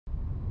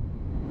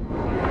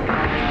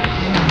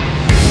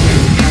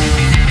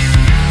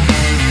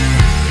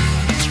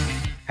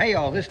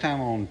This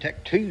time on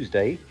Tech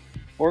Tuesday,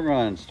 we're going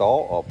to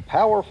install a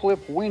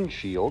PowerFlip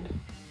Windshield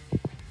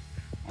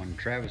on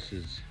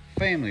Travis's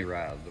family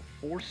ride,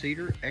 the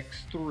 4-seater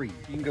X3. You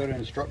can go to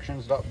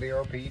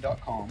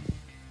instructions.brp.com.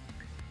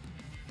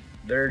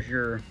 There's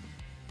your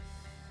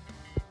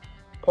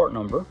part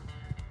number,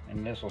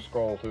 and this will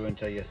scroll through and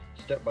tell you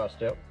step by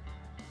step.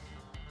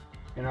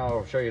 And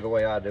I'll show you the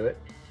way I do it.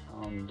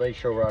 They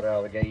show right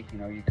out of the gate. You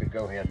know, you could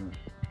go ahead and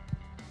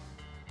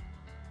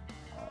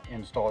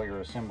install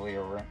your assembly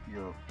or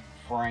your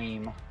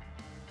frame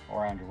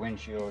around your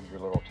windshield, your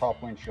little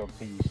top windshield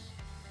piece.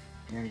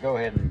 You can go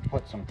ahead and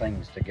put some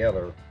things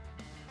together,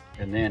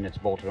 and then it's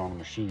bolted on the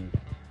machine.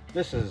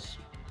 This is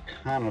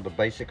kind of the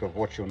basic of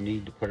what you'll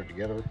need to put it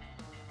together.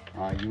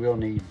 You will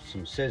need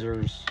some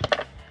scissors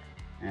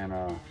and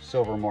a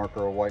silver marker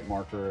or white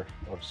marker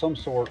of some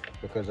sort,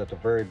 because at the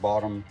very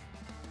bottom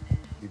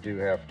you do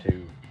have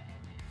to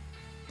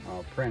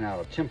print out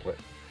a template,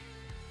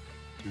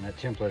 and that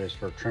template is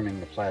for trimming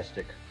the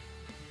plastic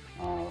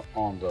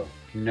on the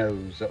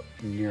nose up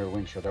near the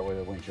windshield. That way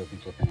the windshield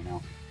can slip in and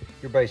out.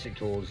 Your basic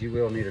tools, you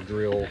will need a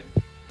drill,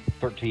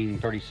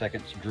 30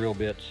 seconds drill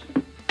bits.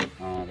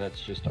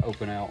 That's just to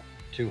open out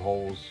 2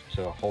 holes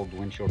to hold the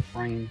windshield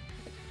frame.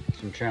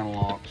 Some channel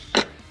locks,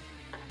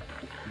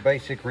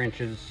 basic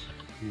wrenches,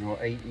 you know,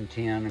 8 and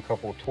 10, a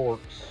couple of Torx,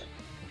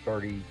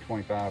 30,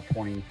 25,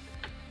 20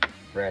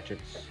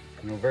 ratchets.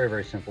 You know, very,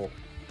 very simple.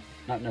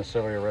 Not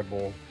necessarily a Red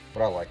Bull,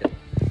 but I like it.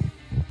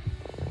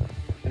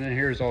 And then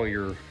here's all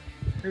your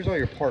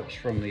parts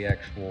from the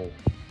actual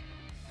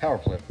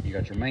PowerFlip. You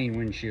got your main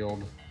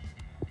windshield,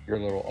 your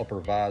little upper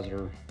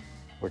visor,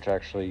 which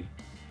actually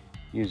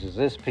uses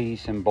this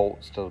piece and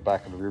bolts to the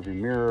back of the rearview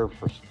mirror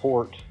for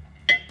support.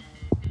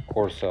 Of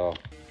course, a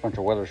bunch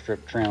of weather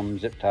strip trim,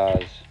 zip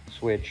ties,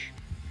 switch.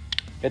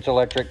 It's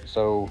electric,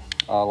 so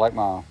like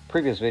my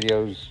previous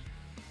videos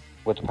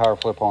with the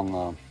PowerFlip on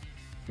the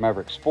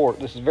Maverick Sport,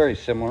 this is very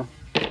similar,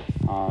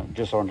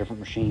 just on a different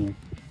machine.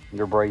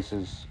 Your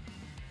braces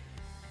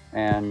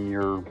and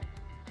your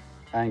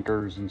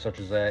anchors and such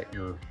as that,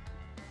 your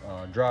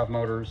drive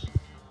motors,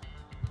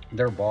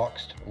 they're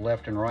boxed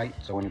left and right,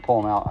 so when you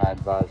pull them out, I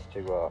advise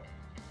to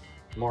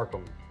mark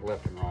them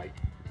left and right,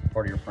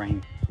 part of your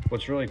frame.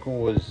 What's really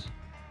cool is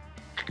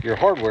your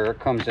hardware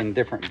comes in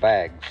different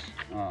bags.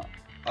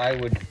 I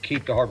would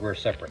keep the hardware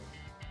separate.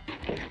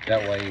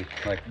 That way,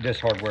 like this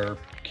hardware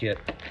kit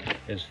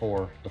is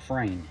for the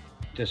frame,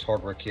 this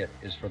hardware kit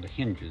is for the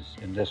hinges,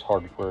 and this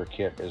hardware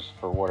kit is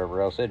for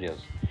whatever else it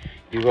is.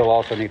 You will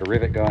also need a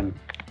rivet gun.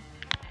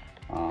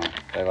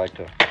 They like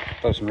to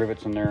throw some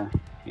rivets in there.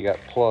 You got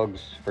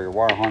plugs for your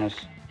wire harness.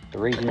 The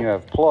reason you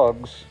have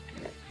plugs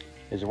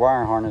is the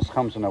wire harness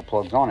comes with no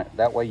plugs on it.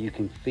 That way you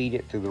can feed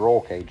it through the roll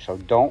cage. So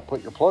don't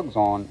put your plugs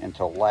on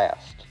until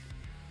last.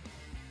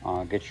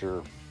 Get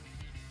your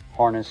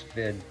harness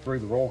fed through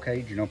the roll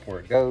cage. You know where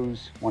it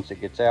goes. Once it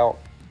gets out,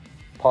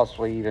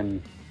 possibly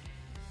even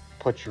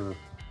put your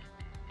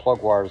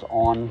plug wires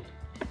on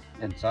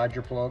inside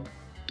your plug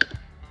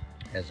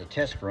as a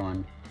test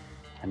run,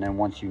 and then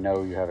once you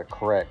know you have it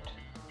correct,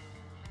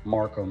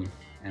 mark them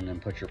and then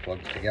put your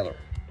plugs together.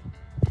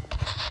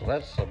 So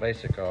that's a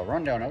basic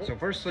rundown of it. So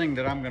first thing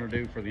that I'm going to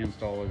do for the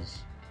install is,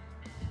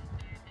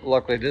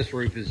 luckily this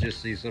roof is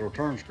just these little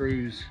turn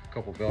screws, a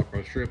couple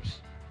Velcro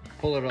strips.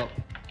 Pull it up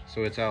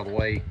so it's out of the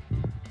way,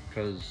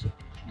 because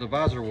the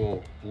visor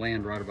will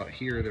land right about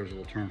here. There's a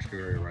little turn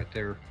screw area right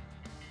there,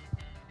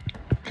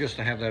 just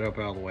to have that up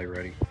out of the way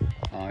ready.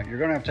 You're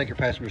going to have to take your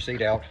passenger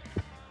seat out.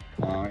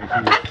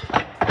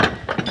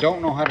 If you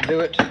don't know how to do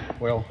it,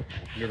 well,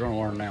 you're going to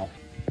learn now.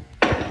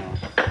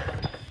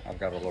 I've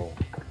got a little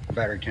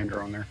battery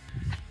tender on there.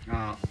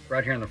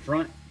 Right here in the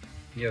front,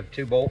 you have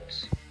 2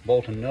 bolts,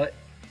 bolt and nut.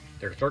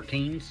 They're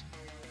 13s.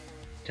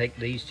 Take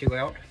these 2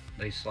 out.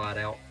 They slide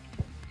out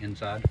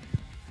inside.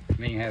 And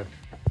then you have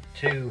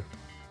 2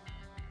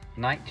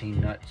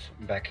 19 nuts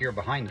back here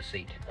behind the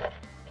seat.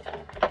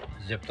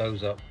 Zip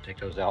those up, take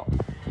those out.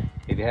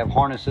 If you have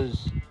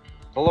harnesses,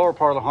 the lower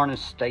part of the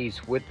harness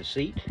stays with the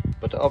seat,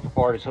 but the upper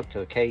part is hooked to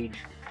the cage,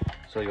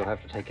 so you'll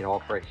have to take it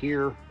off right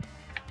here.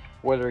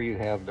 Whether you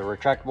have the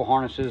retractable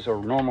harnesses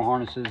or normal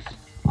harnesses,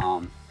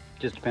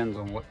 just depends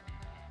on what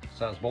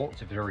size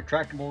bolts. If they're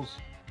retractables,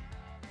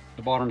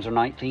 the bottoms are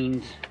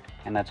 19s,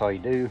 and that's all you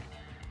do.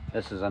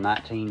 This is a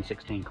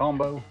 19-16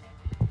 combo.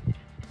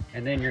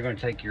 And then you're going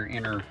to take your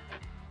inner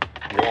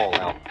wall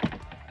out.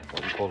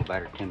 So you pull the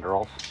battery tender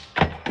off.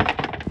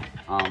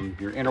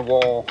 Your inner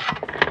wall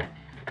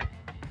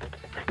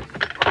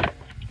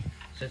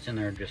sits in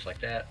there just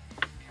like that.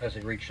 As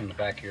you reach in the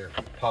back here,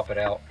 pop it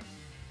out.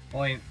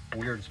 Only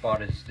weird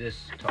spot is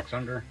this tucks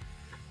under.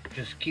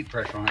 Just keep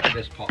pressure on it,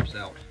 this pops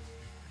out.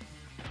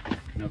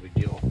 No big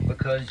deal,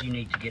 because you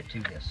need to get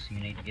to this. You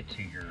need to get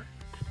to your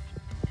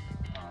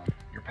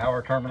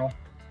power terminal,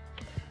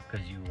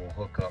 because you will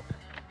hook up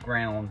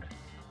ground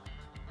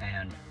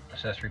and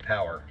accessory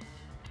power.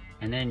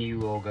 And then you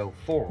will go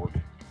forward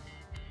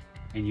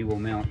and you will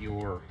mount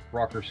your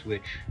rocker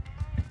switch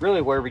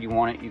really wherever you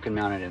want it. You can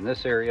mount it in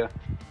this area,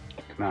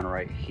 you can mount it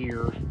right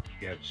here,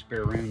 you have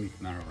spare room, you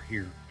can mount it over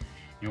here.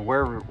 You know,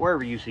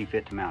 wherever you see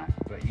fit to mount it.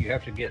 But you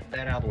have to get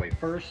that out of the way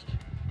first,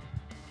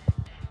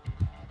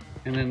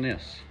 and then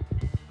this.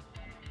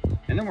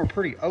 And then we're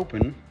pretty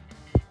open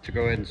to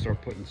go ahead and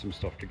start putting some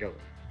stuff together.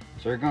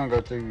 So you're gonna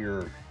go through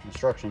your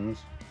instructions,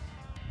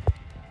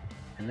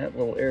 and that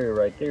little area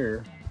right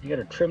there, you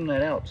gotta trim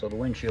that out so the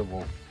windshield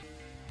will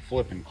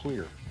flip and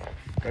clear.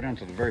 Go down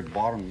to the very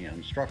bottom of the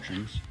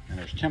instructions, and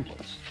there's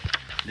templates.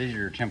 These are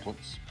your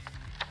templates.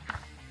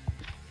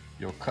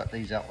 You'll cut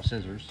these out with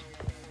scissors,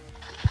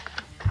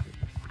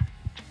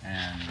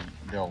 and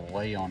they'll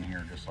lay on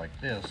here just like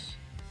this,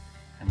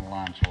 and the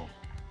lines will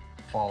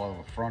follow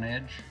the front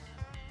edge.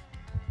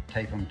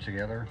 Tape them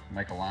together,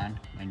 make a line,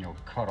 and you'll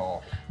cut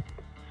off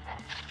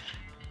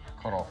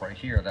right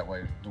here. That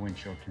way the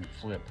windshield can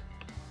flip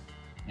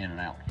in and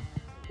out.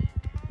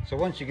 So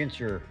once you get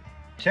your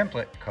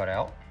template cut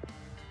out,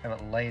 have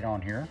it laid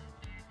on here,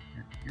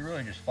 you're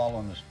really just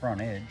following this front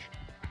edge.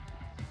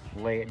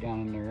 Lay it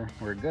down in there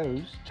where it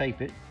goes,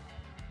 tape it,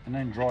 and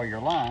then draw your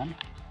line,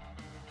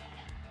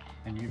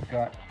 and you've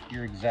got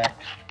your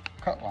exact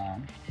cut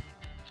line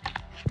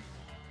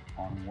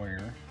on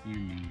where you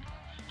need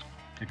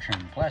to trim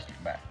the plastic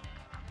back.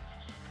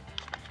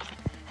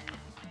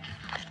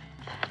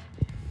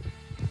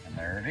 And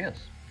there it is.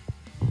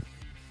 So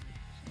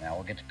now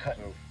we'll get to cut.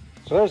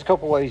 So there's a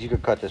couple ways you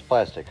could cut this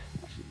plastic.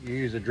 You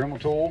use a Dremel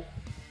tool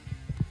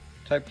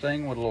type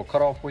thing with a little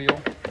cutoff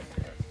wheel.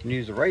 You can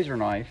use a razor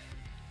knife,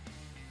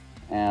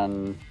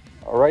 and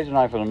a razor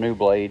knife with a new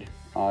blade.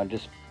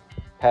 Just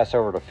pass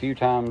over it a few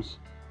times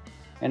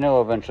and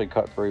it'll eventually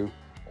cut through.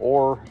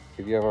 Or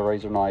if you have a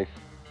razor knife,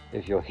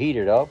 if you'll heat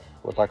it up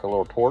with like a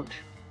little torch,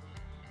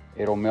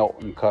 it'll melt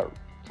and cut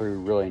through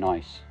really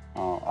nice.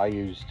 I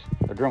used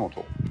a Dremel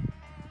tool.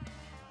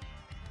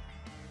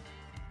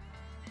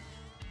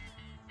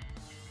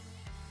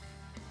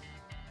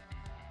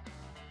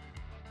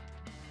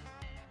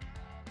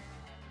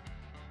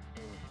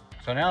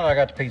 So now that I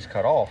got the piece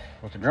cut off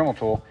with the Dremel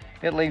tool,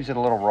 it leaves it a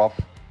little rough.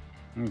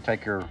 You can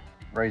take your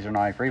razor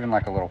knife or even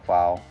like a little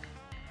file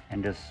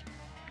and just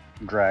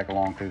drag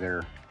along through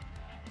there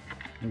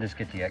and just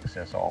get the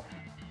excess off.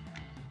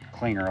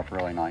 Clean her up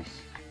really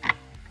nice.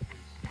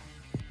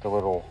 The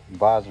little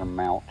visor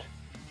mount,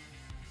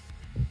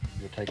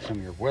 you'll take some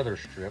of your weather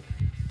strip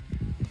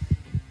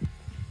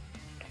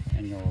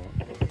and you'll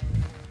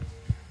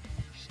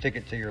stick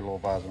it to your little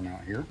visor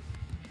mount here.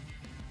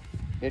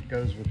 It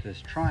goes with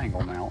this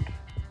triangle mount.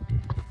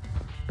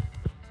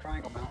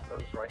 Triangle mount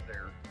goes right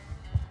there.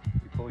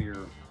 You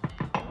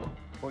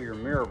pull your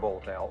mirror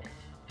bolt out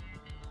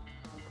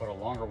and put a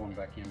longer one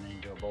back in, then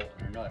you do a bolt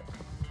and a nut.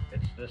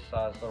 It's this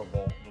size little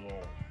bolt, the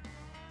little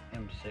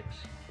M6.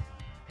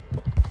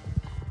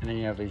 And then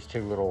you have these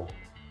two little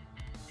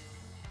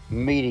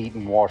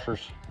meat-eating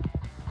washers.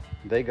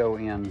 They go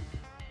in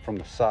from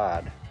the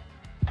side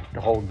to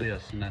hold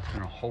this, and that's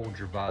going to hold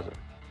your visor.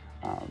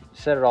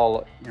 Set it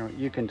all,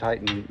 you can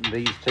tighten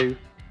these two,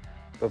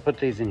 but put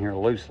these in here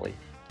loosely.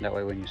 That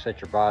way when you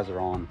set your visor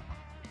on,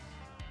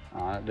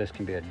 this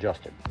can be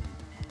adjusted.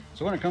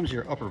 So when it comes to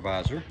your upper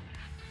visor,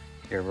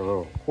 you have a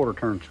little quarter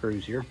turn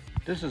screws here.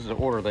 This is the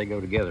order they go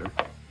together.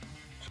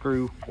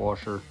 Screw,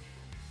 washer,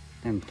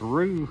 and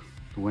through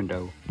the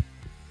window,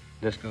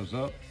 this goes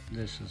up.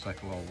 This is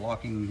like a little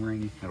locking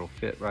ring that'll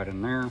fit right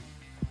in there.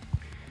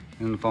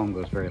 And the foam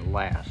goes very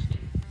last.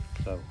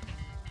 So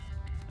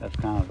that's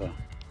kind of the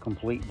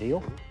complete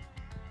deal.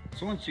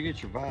 So once you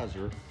get your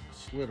visor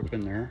slid up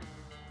in there,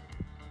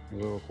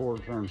 your little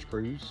quarter turn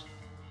screws,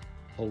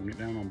 holding it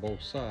down on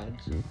both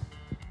sides.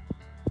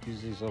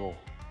 Use these little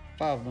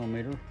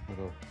 5mm with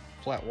a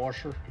flat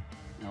washer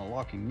and a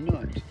locking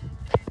nut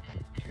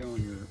to go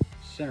in your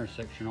center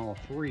section, all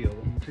three of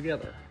them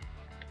together.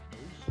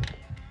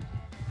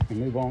 We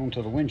move on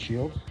to the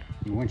windshield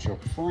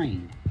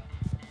frame.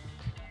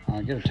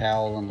 Get a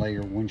towel and lay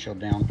your windshield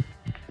down.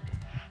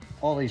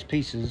 All these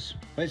pieces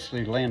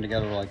basically land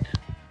together like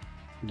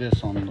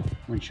this on the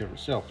windshield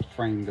itself. The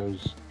frame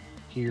goes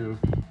here,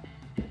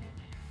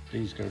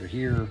 these go to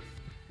here,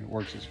 it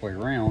works its way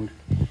around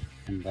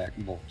and back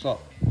bolts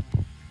up.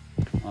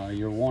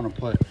 You'll want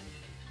to put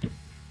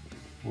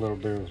a little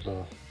bit of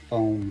the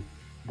foam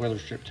weather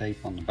strip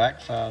tape on the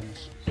back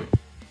sides,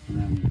 and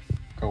then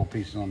a couple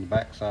pieces on the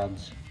back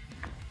sides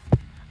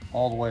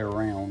all the way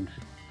around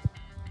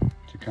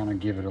to kind of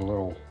give it a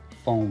little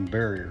foam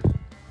barrier.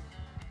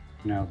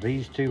 Now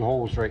these two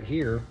holes right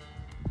here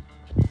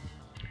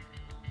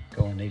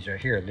go in these right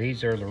here.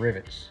 These are the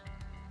rivets.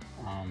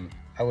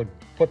 I would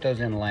put those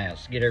in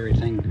last. Get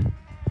everything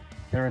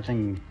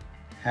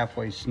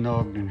halfway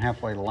snugged and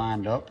halfway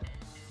lined up.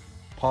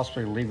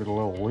 Possibly leave it a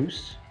little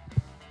loose.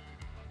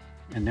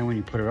 And then when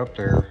you put it up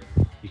there,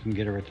 you can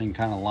get everything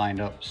kind of lined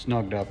up,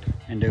 snugged up,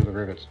 and do the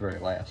rivets very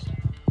last.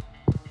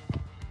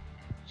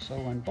 So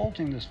when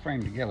bolting this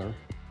frame together,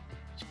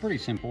 it's pretty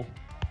simple.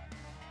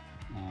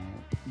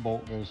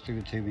 Bolt goes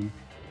through the tubing.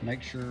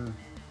 Make sure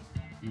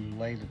you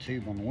lay the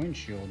tube on the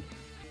windshield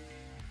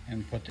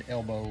and put the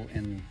elbow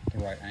in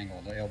the right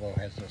angle. The elbow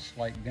has a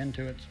slight bend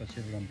to it, so it's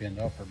either going to bend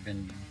up or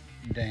bend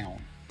down.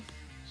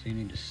 So you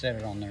need to set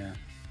it on there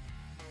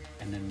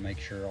and then make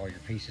sure all your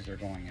pieces are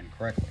going in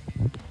correctly.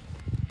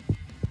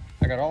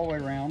 I got all the way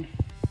around,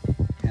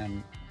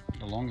 and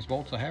the longest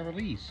bolts I have are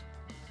these.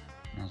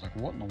 And I was like,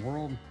 what in the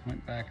world?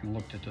 Went back and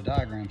looked at the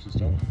diagrams and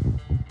stuff.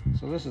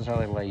 So this is how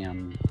they lay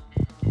in.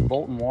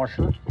 Bolt and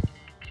washer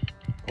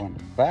go on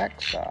the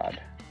back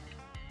side,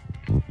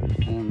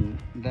 and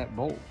that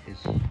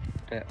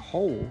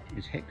hole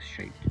is hex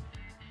shaped.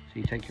 So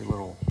you take your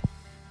little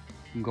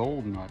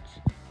gold nuts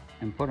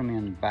and put them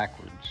in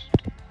backwards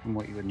from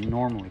what you would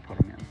normally put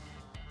them in.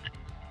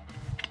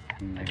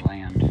 And they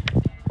land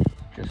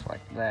just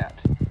like that.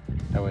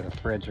 That way the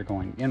threads are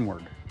going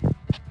inward.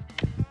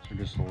 So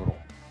just a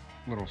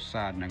little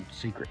side note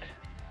secret.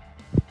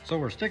 So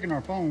we're sticking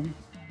our foam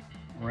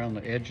around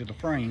the edge of the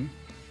frame,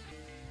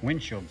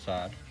 windshield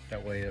side.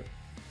 That way it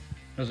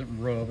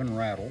doesn't rub and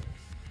rattle.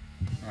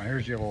 All right,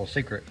 here's your little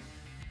secret.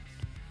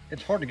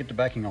 It's hard to get the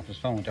backing off this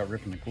foam without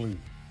ripping the glue.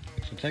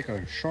 So take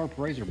a sharp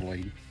razor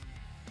blade,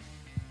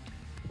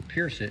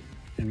 pierce it,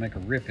 and make a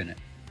rip in it.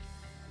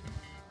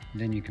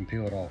 Then you can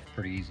peel it off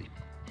pretty easy.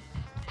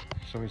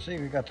 So we see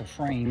we got the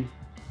frame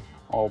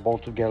all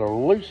bolted together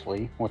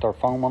loosely with our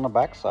foam on the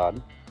back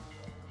side,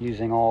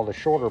 using all the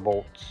shorter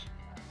bolts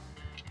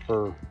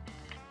for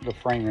the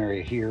frame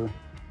area here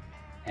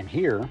and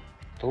here.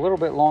 The little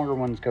bit longer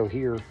ones go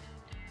here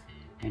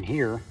and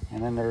here,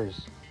 and then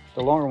there's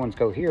the longer ones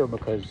go here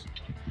because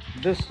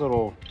this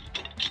little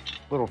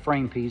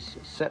frame piece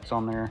sets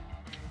on there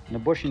and the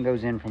bushing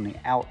goes in from the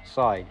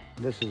outside.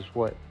 This is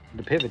what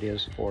the pivot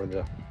is for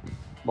the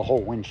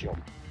whole windshield.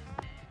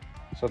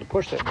 So to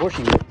push that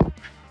bushing,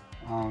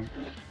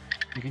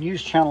 you can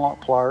use channel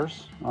lock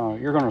pliers.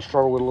 You're going to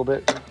struggle with a little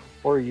bit,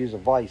 or you use a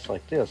vise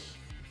like this.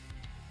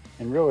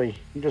 And really,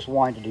 you just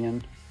wind it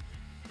in,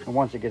 and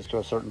once it gets to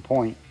a certain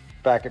point,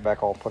 back it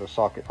back off, put a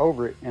socket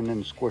over it, and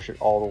then squish it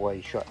all the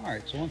way shut. All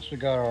right, so once we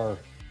got our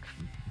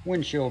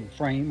windshield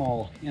frame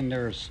all in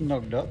there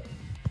snugged up,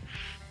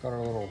 got our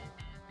little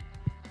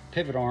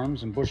pivot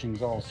arms and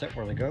bushings all set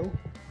where they go,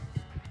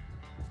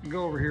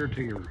 go over here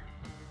to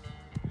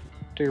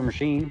your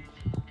machine.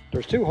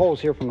 There's two holes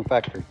here from the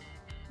factory.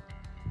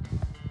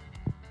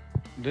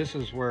 This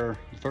is where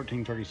the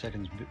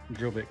 13/32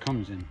 drill bit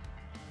comes in.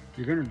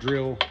 You're going to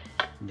drill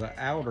the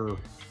outer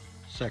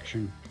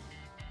section,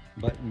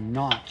 but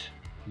not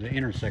the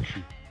inner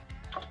section.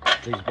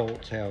 These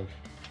bolts have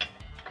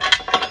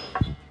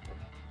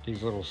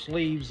these little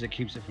sleeves that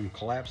keeps it from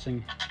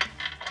collapsing.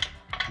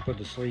 You put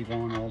the sleeve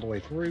on all the way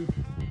through.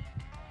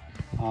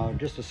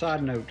 Just a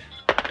side note,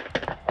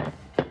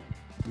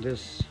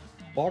 this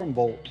bottom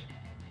bolt,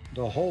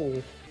 the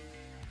hole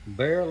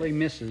barely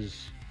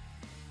misses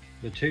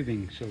the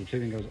tubing, so the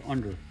tubing goes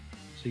under.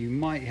 So you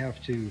might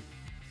have to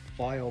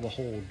file the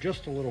hole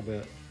just a little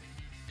bit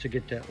to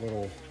get that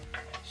little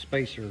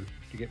spacer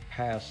to get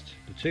past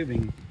the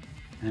tubing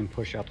and then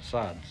push out the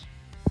sides.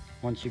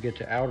 Once you get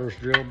the outers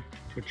drilled,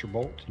 put your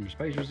bolts and your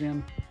spacers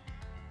in,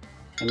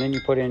 and then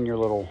you put in your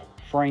little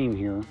frame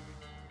here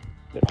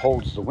that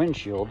holds the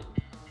windshield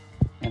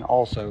and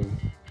also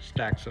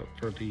stacks up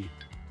for the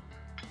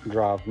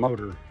drive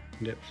motor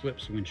that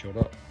flips the windshield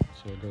up.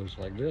 So it goes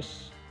like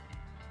this,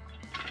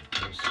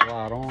 it'll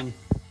slide on,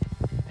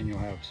 and you'll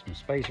have some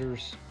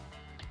spacers,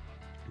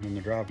 and then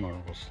the drive motor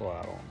will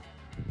slide on.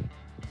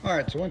 All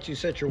right, so once you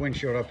set your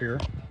windshield up here,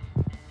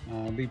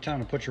 it'll be time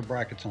to put your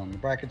brackets on. The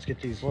brackets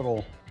get these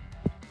little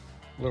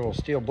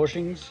steel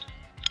bushings,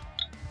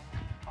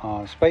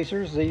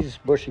 spacers. These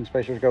bushing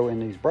spacers go in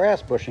these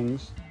brass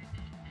bushings,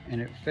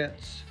 and it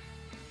fits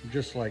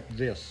just like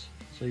this.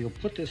 So you'll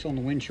put this on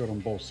the windshield on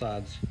both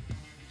sides.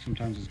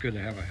 Sometimes it's good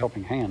to have a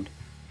helping hand.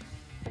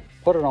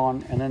 Put it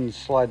on and then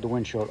slide the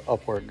windshield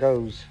up where it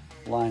goes,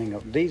 lining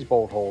up these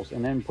bolt holes,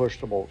 and then push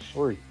the bolts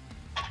through.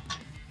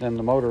 Then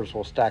the motors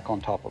will stack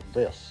on top of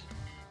this.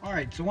 All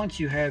right, so once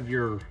you have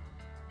your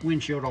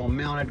windshield all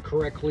mounted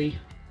correctly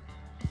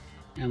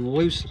and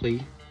loosely,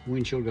 the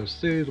windshield goes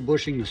through the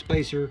bushing, the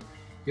spacer.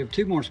 You have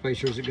two more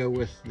spacers that go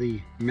with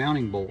the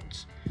mounting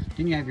bolts.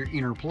 Then you have your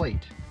inner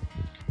plate.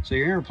 So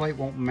your inner plate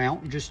won't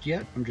mount just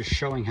yet. I'm just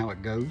showing how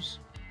it goes.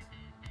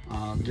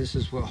 This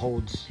is what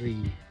holds the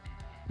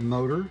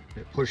motor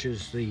that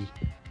pushes the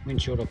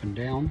windshield up and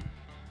down.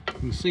 You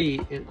can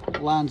see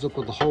it lines up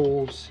with the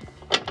holes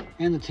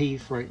and the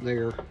teeth right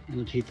there and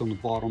the teeth on the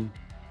bottom.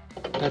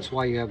 That's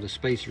why you have the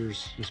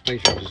spacers. The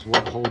spacers is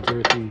what holds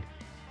everything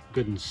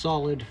good and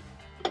solid.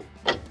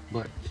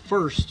 But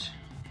first,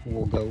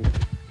 we'll go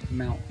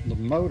mount the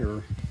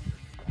motor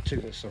to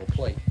this little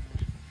plate.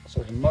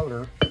 So the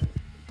motor,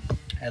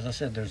 as I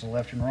said, there's a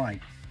left and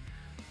right.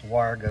 The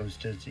wire goes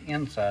to the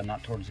inside,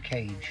 not towards the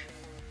cage.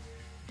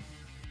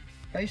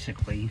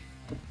 Basically,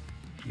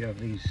 you have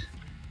these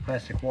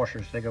plastic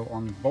washers. They go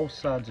on both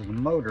sides of the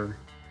motor,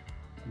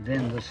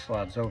 then this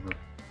slides over.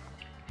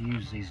 You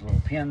use these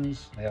little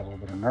pins. They have a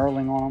little bit of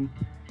knurling on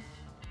them.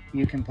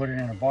 You can put it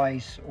in a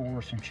vise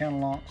or some channel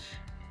locks,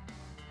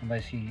 and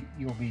basically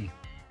you'll be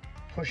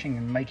pushing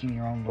and making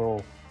your own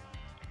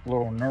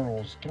little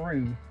knurls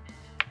through,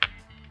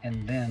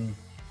 and then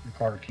your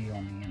carter key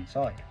on the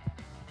inside.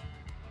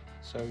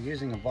 So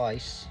using a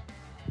vise,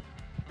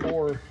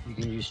 or you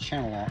can use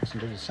channel locks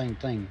and do the same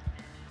thing.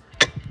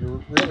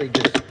 You're really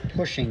just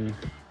pushing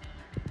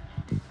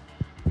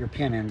your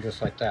pin in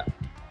just like that.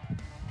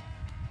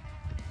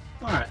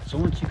 Alright, so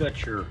once you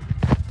got your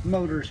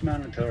motors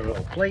mounted to the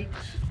little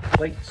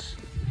plates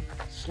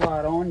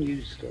slide on,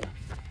 use the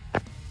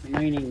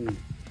remaining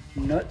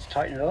nuts,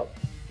 tighten it up,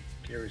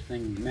 get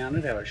everything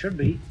mounted how it should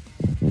be.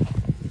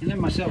 And then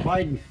myself,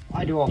 I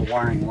do all the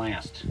wiring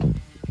last,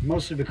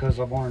 mostly because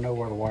I want to know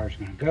where the wire's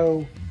going to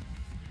go,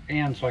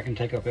 and so I can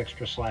take up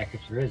extra slack if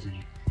there is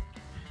any.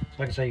 So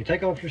like I say, you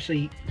take off your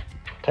seat,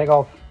 take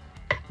off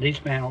these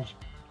panels,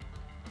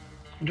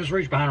 and just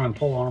reach behind them and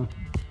pull on them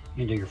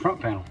into your front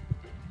panel.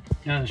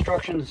 Now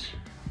instructions,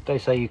 they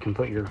say you can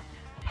put your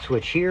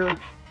switch here.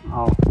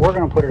 We're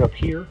going to put it up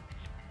here.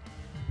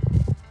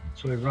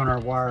 So we run our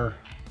wire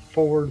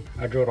forward.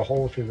 I drilled a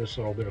hole through this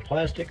little bit of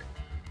plastic,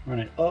 run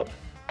it up,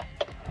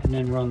 and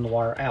then run the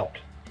wire out.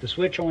 The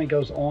switch only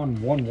goes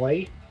on one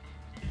way,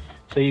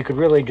 so you could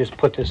really just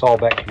put this all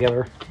back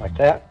together like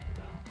that.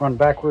 Run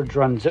backwards,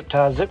 run zip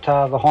tie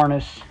the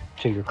harness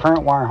to your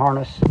current wire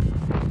harness.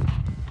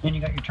 Then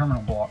you got your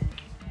terminal block.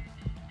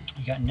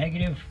 You got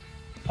negative,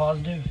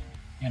 positive,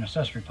 and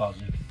accessory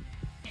positive.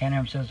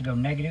 Can-Am says to go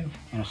negative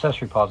and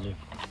accessory positive.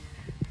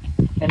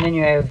 And then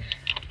you have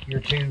your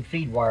two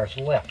feed wires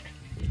left.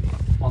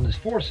 On this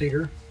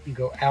four-seater, you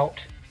go out,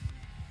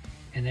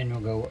 and then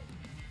you'll go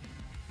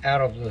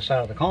out of the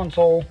side of the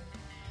console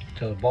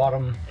to the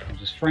bottom of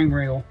this frame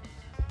rail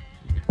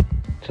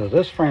to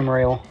this frame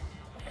rail,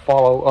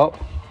 follow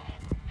up.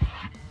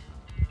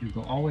 You'll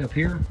go all the way up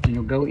here, and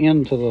you'll go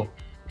into the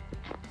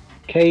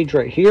cage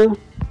right here,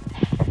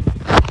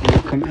 and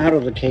you'll come out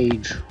of the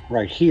cage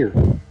right here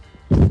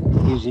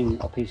using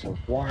a piece of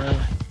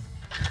wire,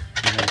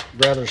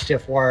 rather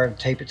stiff wire,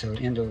 tape it to the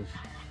end of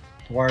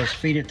the wires,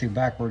 feed it through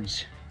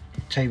backwards,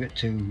 tape it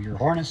to your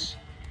harness,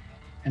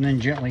 and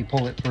then gently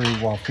pull it through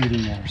while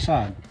feeding the other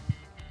side.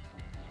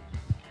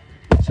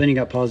 So then you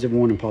got positive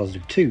 1 and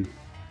positive 2.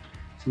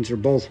 Since they're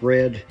both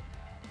red,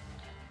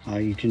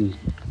 you can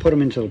put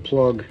them into the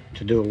plug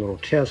to do a little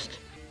test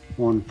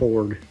on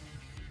forward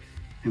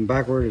and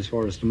backward as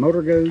far as the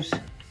motor goes,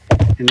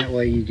 and that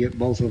way you get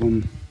both of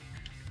them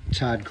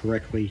tied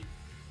correctly,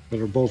 but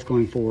they're both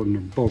going forward and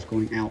they're both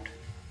going out.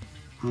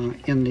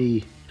 In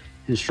the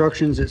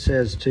instructions it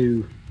says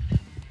to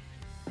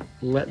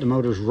let the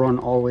motors run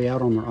all the way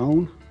out on their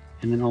own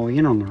and then all the way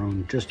in on their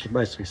own, just to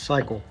basically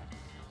cycle.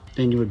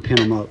 Then you would pin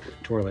them up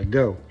to where they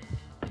go.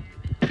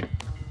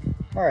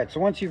 Alright, so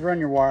once you've run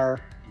your wire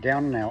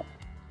down and out,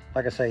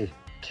 like I say,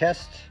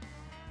 test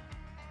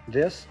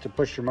this to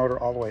push your motor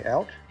all the way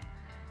out,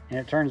 and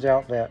it turns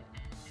out that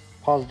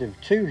positive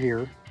 2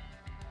 here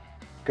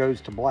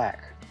goes to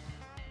black.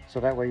 So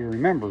that way you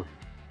remember,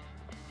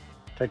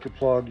 take your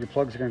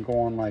plugs are going to go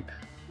on like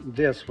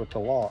this with the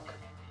lock.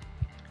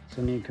 So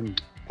then you can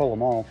pull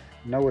them off,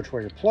 know which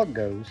way your plug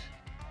goes,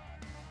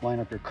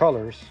 line up your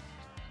colors.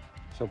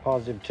 So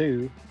positive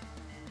 2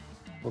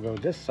 will go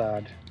this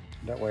side,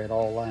 that way it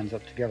all lines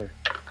up together.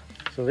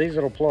 So these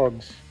little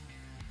plugs,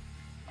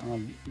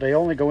 they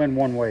only go in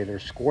one way, they're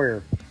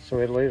square. So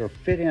it'll either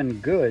fit in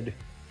good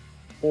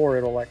or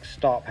it'll like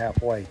stop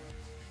halfway.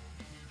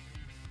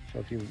 So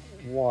if you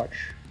watch,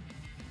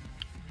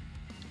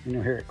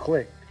 you'll hear it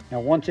click. Now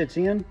once it's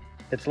in,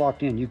 it's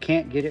locked in. You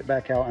can't get it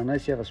back out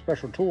unless you have a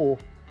special tool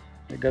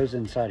that goes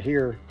inside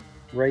here,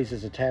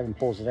 raises a tab and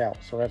pulls it out.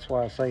 So that's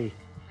why I say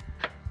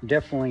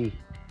definitely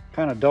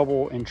kind of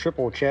double and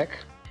triple check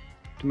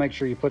to make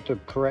sure you put the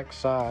correct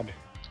side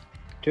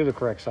to the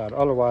correct side.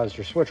 Otherwise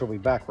your switch will be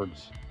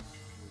backwards.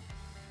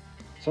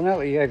 So now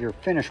that you have your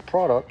finished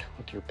product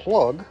with your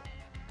plug,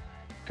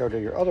 go to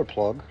your other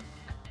plug,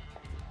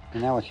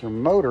 and now with your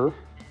motor,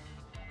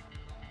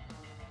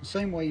 the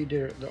same way you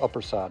did the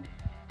upper side.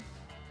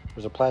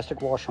 There's a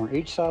plastic washer on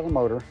each side of the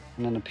motor,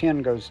 and then the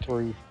pin goes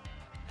through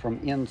from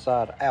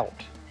inside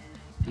out.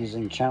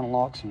 Using channel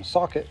locks and a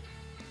socket,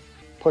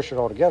 push it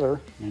all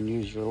together and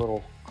use your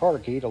little carter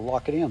key to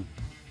lock it in.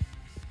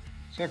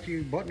 So after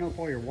you button up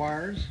all your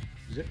wires,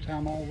 zip tie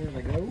them all where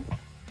they go,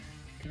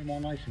 get them all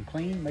nice and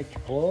clean, make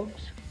your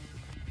plugs,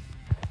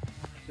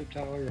 zip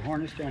tie all your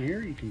harness down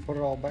here, you can put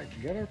it all back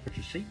together, put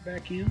your seat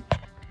back in,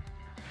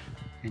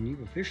 and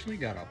you've officially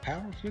got a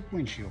PowerFlip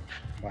windshield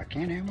by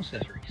Can-Am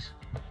Accessories.